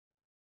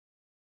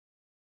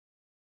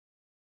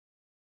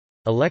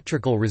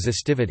Electrical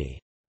resistivity.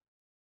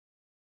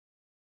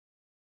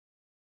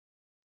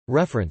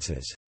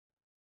 References.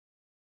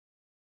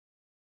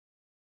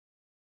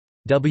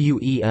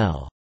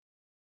 WEL.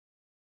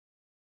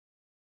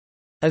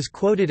 As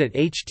quoted at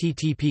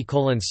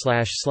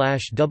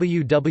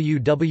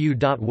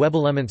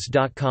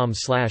http://www.webelements.com/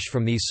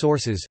 from these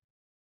sources.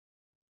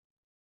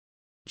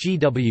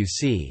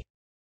 GWC.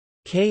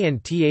 K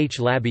and Th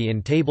Labby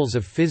in Tables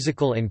of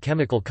Physical and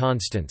Chemical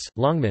Constants,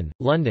 Longman,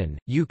 London,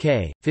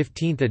 UK,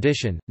 15th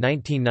edition,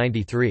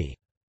 1993.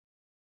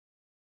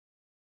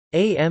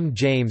 A. M.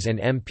 James and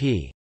M.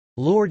 P.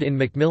 Lord in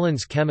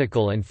Macmillan's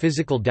Chemical and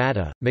Physical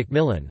Data,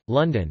 Macmillan,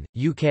 London,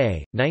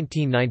 UK,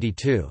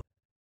 1992.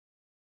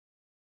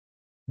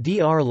 D.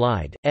 R.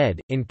 Lyde,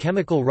 ed., in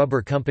Chemical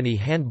Rubber Company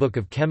Handbook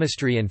of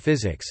Chemistry and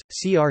Physics,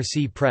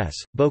 CRC Press,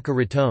 Boca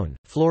Raton,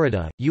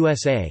 Florida,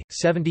 USA,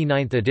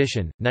 79th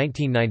edition,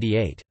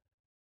 1998.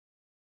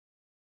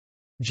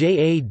 J.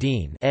 A.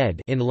 Dean,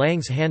 ed., in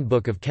Lang's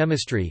Handbook of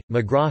Chemistry,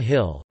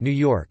 McGraw-Hill, New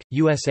York,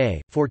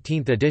 USA,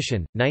 14th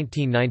edition,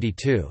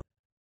 1992.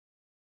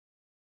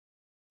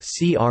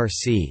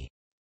 CRC.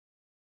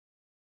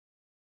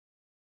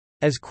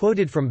 As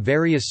quoted from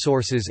various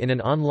sources in an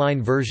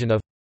online version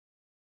of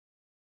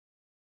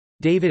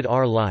David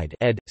R. Lyde,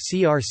 ed.,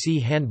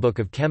 CRC Handbook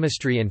of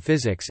Chemistry and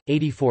Physics,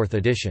 84th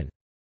edition.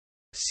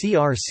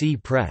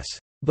 CRC Press.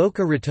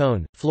 Boca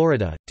Raton,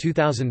 Florida,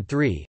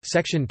 2003,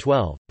 Section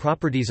 12,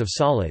 Properties of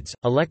Solids,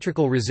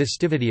 Electrical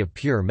Resistivity of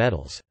Pure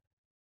Metals.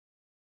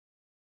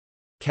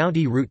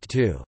 County Route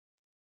 2.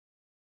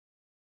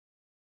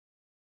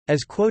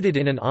 As quoted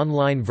in an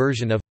online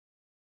version of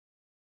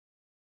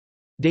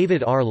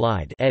David R.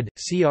 Lyde, ed.,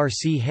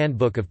 CRC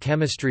Handbook of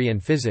Chemistry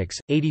and Physics,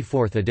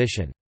 84th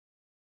edition.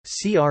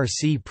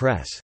 CRC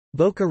Press.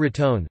 Boca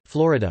Raton,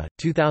 Florida,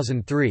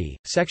 2003,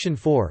 Section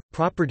 4,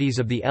 Properties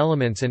of the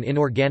Elements and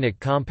Inorganic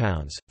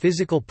Compounds,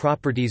 Physical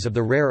Properties of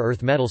the Rare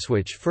Earth Metals,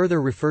 which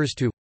further refers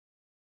to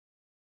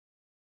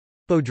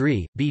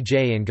Baudry, B.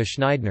 J. and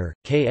Geschneidner,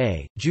 K.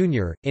 A.,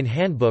 Jr., in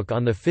Handbook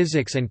on the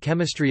Physics and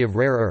Chemistry of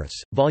Rare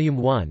Earths, Volume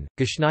 1,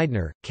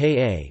 Geschneidner, K.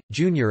 A.,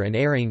 Jr. and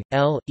Eyring,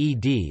 L.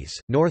 eds.,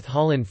 North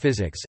Holland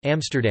Physics,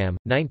 Amsterdam,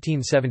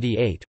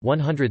 1978,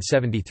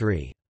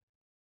 173.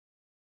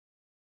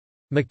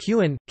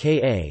 McEwen,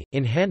 K. A.,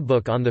 in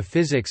Handbook on the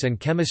Physics and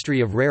Chemistry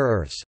of Rare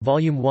Earths,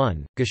 Volume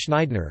 1,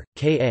 Geschneidner,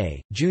 K.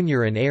 A.,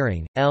 Jr. and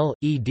Eyring, L.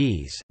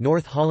 eds.,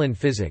 North Holland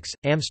Physics,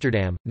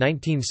 Amsterdam,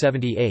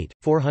 1978,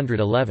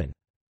 411.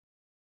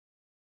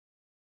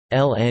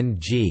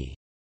 LNG.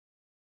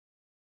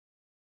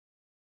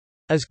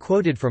 As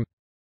quoted from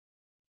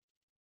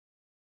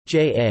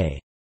J.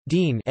 A.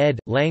 Dean, ed.,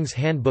 Lang's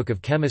Handbook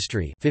of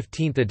Chemistry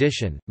 15th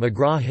edition,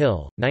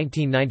 McGraw-Hill,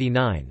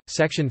 1999,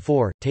 Section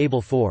 4,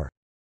 Table 4.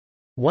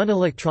 1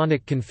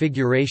 Electronic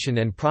configuration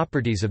and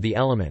properties of the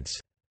elements.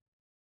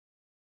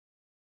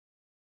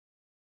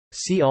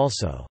 See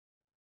also